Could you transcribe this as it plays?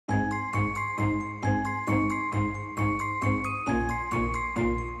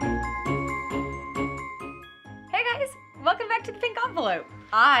envelope.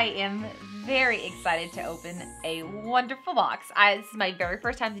 I am very excited to open a wonderful box. This is my very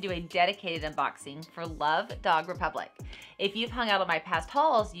first time to do a dedicated unboxing for Love Dog Republic. If you've hung out on my past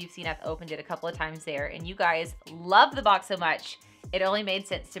hauls, you've seen I've opened it a couple of times there, and you guys love the box so much, it only made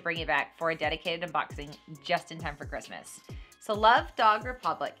sense to bring it back for a dedicated unboxing just in time for Christmas. So Love Dog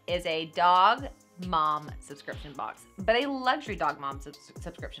Republic is a dog mom subscription box, but a luxury dog mom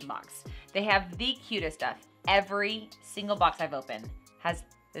subscription box. They have the cutest stuff. Every single box I've opened has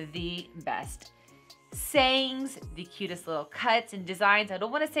the best sayings, the cutest little cuts and designs. I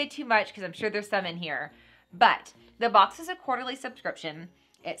don't want to say too much because I'm sure there's some in here, but the box is a quarterly subscription.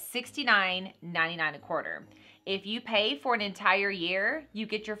 It's $69.99 a quarter. If you pay for an entire year, you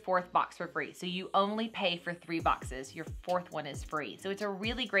get your fourth box for free. So you only pay for 3 boxes. Your fourth one is free. So it's a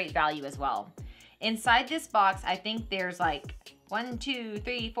really great value as well. Inside this box, I think there's like 1, 2,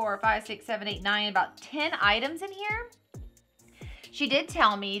 3, 4, 5, 6, 7, 8, 9, about 10 items in here. She did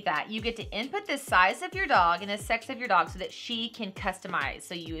tell me that you get to input the size of your dog and the sex of your dog so that she can customize.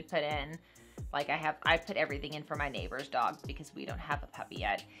 So you would put in, like I put everything in for my neighbor's dog because we don't have a puppy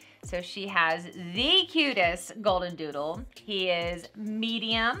yet. So she has the cutest golden doodle. He is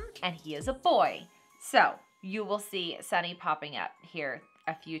medium and he is a boy. So you will see Sunny popping up here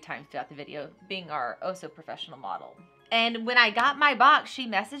a few times throughout the video, being our oh so professional model. And when I got my box, she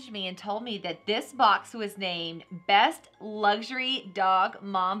messaged me and told me that this box was named Best Luxury Dog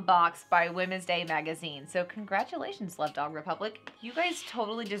Mom Box by Women's Day magazine. So congratulations, Love Dog Republic. You guys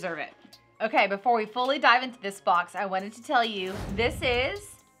totally deserve it. Okay, before we fully dive into this box, I wanted to tell you this is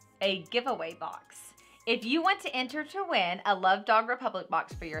a giveaway box. If you want to enter to win a Love Dog Republic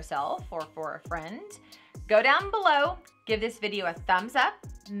box for yourself or for a friend, go down below, give this video a thumbs up,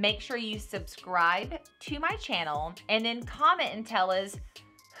 make sure you subscribe to my channel, and then comment and tell us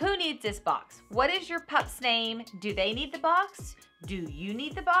who needs this box. What is your pup's name? Do they need the box? Do you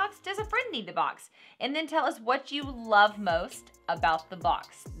need the box? Does a friend need the box? And then tell us what you love most about the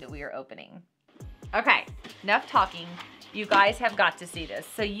box that we are opening. Okay, enough talking. You guys have got to see this.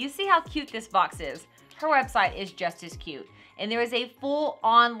 So you see how cute this box is. Her website is just as cute. And there is a full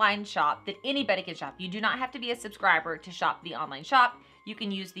online shop that anybody can shop. You do not have to be a subscriber to shop the online shop. You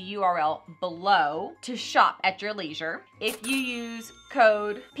can use the URL below to shop at your leisure. If you use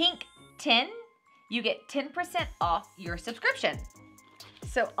code PINK10, you get 10% off your subscription.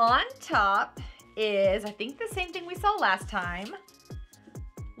 So on top is, I think the same thing we saw last time,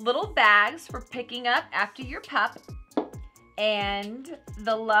 little bags for picking up after your pup, and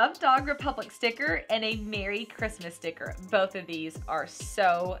the Love Dog Republic sticker and a Merry Christmas sticker. Both of these are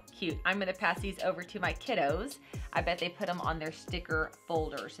so cute. I'm gonna pass these over to my kiddos. I bet they put them on their sticker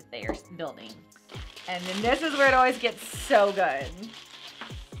folders that they are building. And then this is where it always gets so good.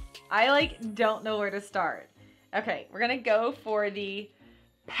 I don't know where to start. Okay, we're gonna go for the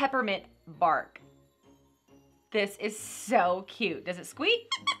peppermint bark. This is so cute. Does it squeak?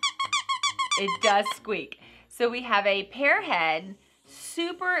 It does squeak. So we have a pearhead,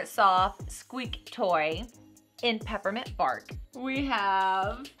 super soft squeak toy in peppermint bark. We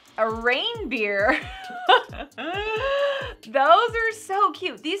have a reindeer. Those are so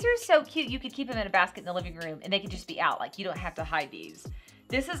cute. These are so cute. You could keep them in a basket in the living room and they could just be out. Like, you don't have to hide these.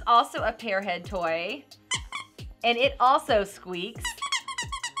 This is also a pearhead toy and it also squeaks.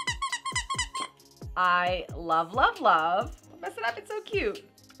 I love, love, love. Mess it up, it's so cute.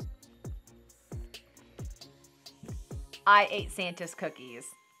 I ate Santa's cookies.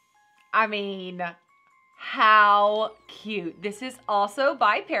 I mean, how cute. This is also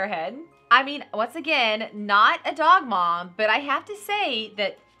by Pearhead. I mean, once again, not a dog mom, but I have to say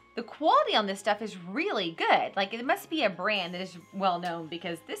that the quality on this stuff is really good. Like, it must be a brand that is well known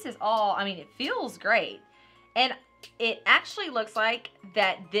because this is all, I mean, it feels great. And it actually looks like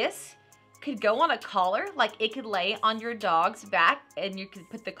that this could go on a collar, like it could lay on your dog's back and you could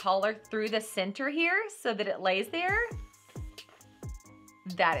put the collar through the center here so that it lays there.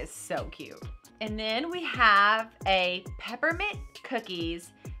 That is so cute. And then we have a peppermint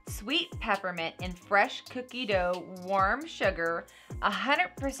cookies, sweet peppermint and fresh cookie dough, warm sugar,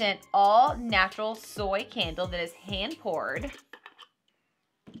 100% all natural soy candle that is hand poured.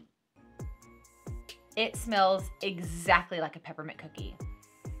 It smells exactly like a peppermint cookie.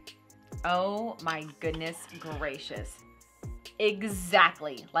 Oh my goodness gracious.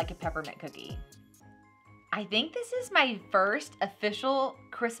 Exactly like a peppermint cookie. I think this is my first official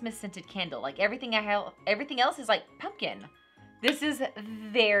Christmas scented candle. Like everything else is like pumpkin. This is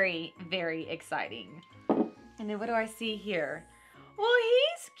very, very exciting. And then what do I see here? Well,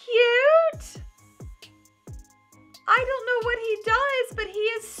 he's cute. I don't know what he does, but he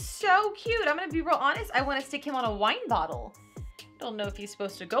is so cute. I'm gonna be real honest. I want to stick him on a wine bottle. Don't know if he's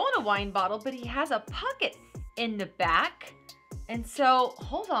supposed to go in a wine bottle, but he has a pocket in the back. And so,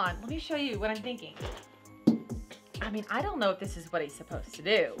 hold on, let me show you what I'm thinking. I mean, I don't know if this is what he's supposed to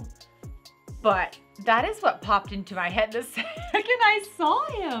do, but that is what popped into my head the second I saw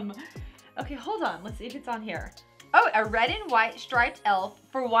him. Okay, hold on, let's see if it's on here. Oh, a red and white striped elf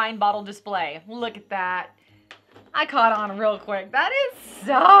for wine bottle display. Look at that. I caught on real quick. That is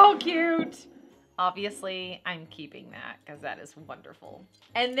so cute. Obviously, I'm keeping that because that is wonderful.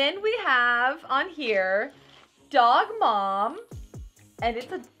 And then we have on here, Dog Mom. And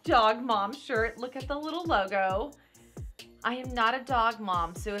it's a Dog Mom shirt. Look at the little logo. I am not a dog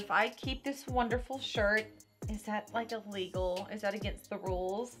mom, so if I keep this wonderful shirt, is that like illegal? Is that against the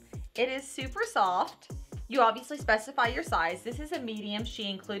rules? It is super soft. You obviously specify your size. This is a medium she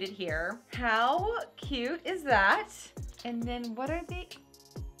included here. How cute is that? And then what are the...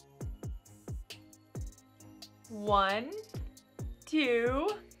 1, 2,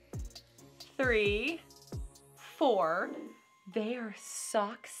 3, 4. They are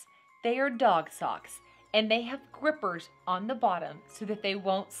socks. They are dog socks. And they have grippers on the bottom so that they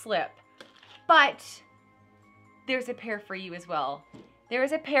won't slip. But there's a pair for you as well. There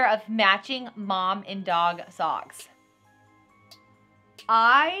is a pair of matching mom and dog socks.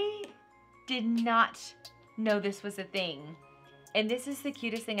 I did not know this was a thing. And this is the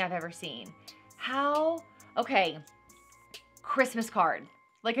cutest thing I've ever seen. How, okay, Christmas card.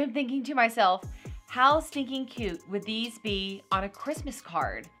 Like I'm thinking to myself, how stinking cute would these be on a Christmas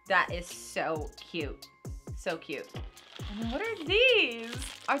card? That is so cute. So cute. And what are these?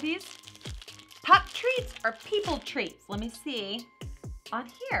 Are these pup treats or people treats? Let me see on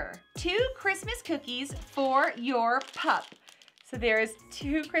here. 2 Christmas cookies for your pup. So there's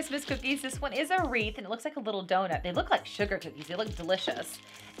 2 Christmas cookies. This one is a wreath and it looks like a little donut. They look like sugar cookies. They look delicious.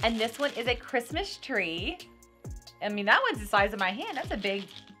 And this one is a Christmas tree. I mean, that one's the size of my hand. That's a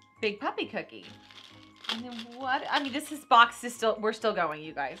big puppy cookie. And then what? I mean, this box is still, we're still going,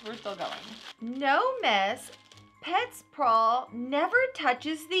 you guys. We're still going. No mess. Pets Prawl never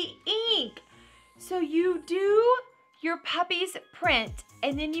touches the ink. So you do your puppy's print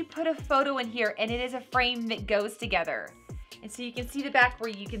and then you put a photo in here and it is a frame that goes together. And so you can see the back where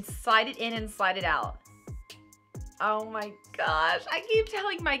you can slide it in and slide it out. Oh my gosh. I keep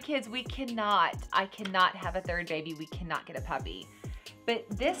telling my kids I cannot have a third baby. We cannot get a puppy. But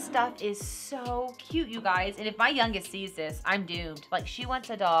this stuff is so cute, you guys. And if my youngest sees this, I'm doomed. Like, she wants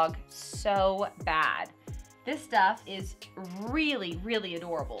a dog so bad. This stuff is really, really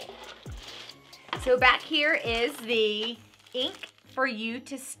adorable. So back here is the ink for you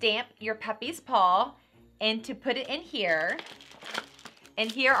to stamp your puppy's paw and to put it in here.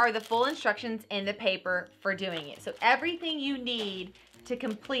 And here are the full instructions in the paper for doing it. So everything you need to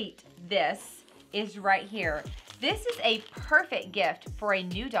complete this is right here. This is a perfect gift for a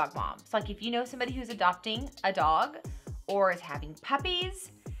new dog mom. It's like if you know somebody who's adopting a dog or is having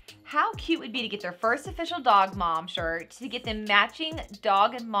puppies, how cute would it be to get their first official dog mom shirt, to get them matching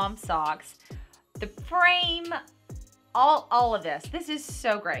dog and mom socks, the frame, all of this. This is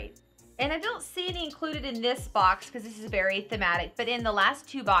so great. And I don't see any included in this box because this is very thematic, but in the last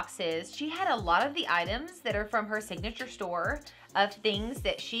 2 boxes, she had a lot of the items that are from her signature store of things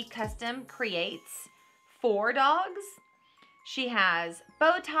that she custom creates for dogs. She has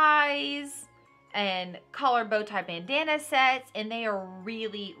bow ties and collar bow tie bandana sets, and they are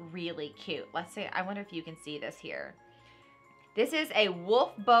really, really cute. Let's see, I wonder if you can see this here. This is a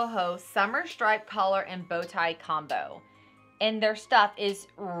wolf boho summer stripe collar and bow tie combo. And their stuff is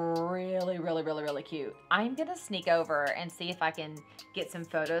really, really, really, really cute. I'm gonna sneak over and see if I can get some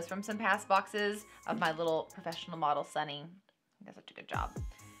photos from some past boxes of my little professional model, Sunny. He does such a good job.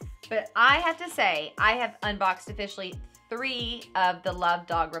 But I have to say, I have unboxed officially 3 of the Love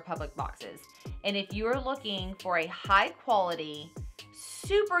Dog Republic boxes. And if you're looking for a high quality,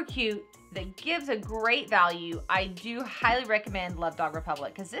 super cute, that gives a great value, I do highly recommend Love Dog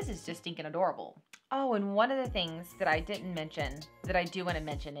Republic because this is just stinking adorable. Oh, and one of the things that I didn't mention that I do want to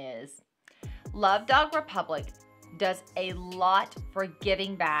mention is Love Dog Republic does a lot for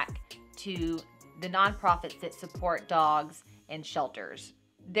giving back to the nonprofits that support dogs and shelters.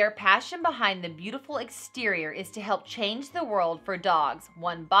 Their passion behind the beautiful exterior is to help change the world for dogs,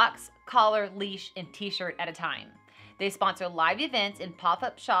 one box, collar, leash, and t-shirt at a time. They sponsor live events and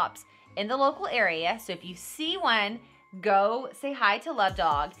pop-up shops in the local area, so if you see one, go say hi to Love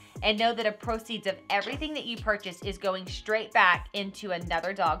Dog and know that a proceeds of everything that you purchase is going straight back into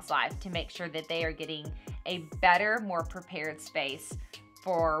another dog's life to make sure that they are getting a better, more prepared space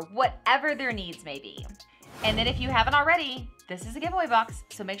for whatever their needs may be. And then if you haven't already, this is a giveaway box,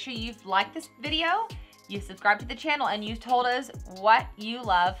 so make sure you've liked this video, you subscribe to the channel, and you told us what you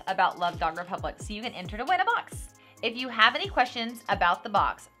love about Love Dog Republic, so you can enter to win a box. If you have any questions about the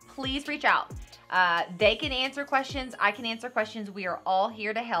box, please reach out. They can answer questions, I can answer questions. We are all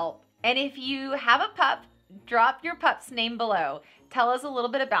here to help. And if you have a pup, drop your pup's name below. Tell us a little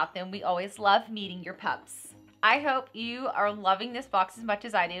bit about them. We always love meeting your pups. I hope you are loving this box as much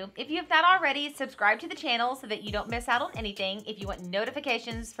as I do. If you have not already, subscribe to the channel so that you don't miss out on anything. If you want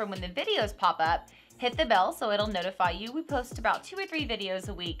notifications from when the videos pop up, hit the bell so it'll notify you. We post about 2 or 3 videos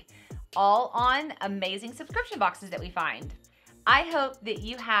a week, all on amazing subscription boxes that we find. I hope that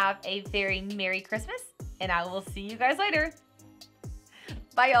you have a very Merry Christmas, and I will see you guys later.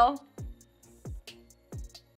 Bye, y'all.